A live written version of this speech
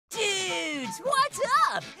Kids, what's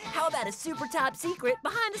up? How about a super top secret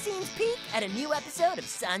behind-the-scenes peek at a new episode of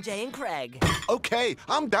Sanjay and Craig? Okay,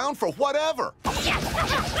 I'm down for whatever.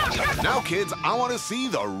 Now, kids, I want to see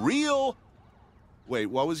the real... Wait,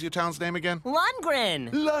 what was your town's name again?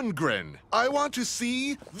 Lundgren. Lundgren. I want to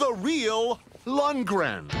see the real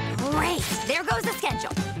Lundgren. Great. There goes the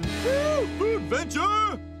schedule.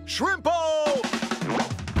 FOODVENTURE! Shrimpo!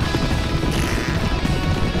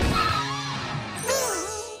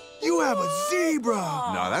 You have a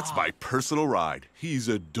zebra! No, that's my personal ride. He's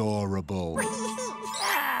adorable.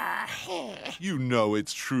 You know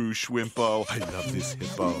it's true, Shrimpo. I love this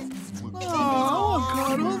hippo.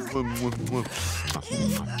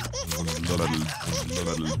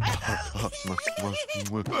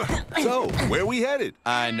 So, where we headed?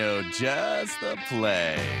 I know just the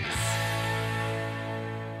place.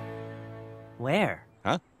 Where?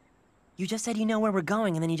 Huh? You just said you know where we're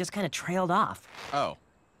going, and then you just kind of trailed off. Oh.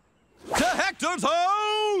 To Hector's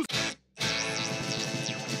house!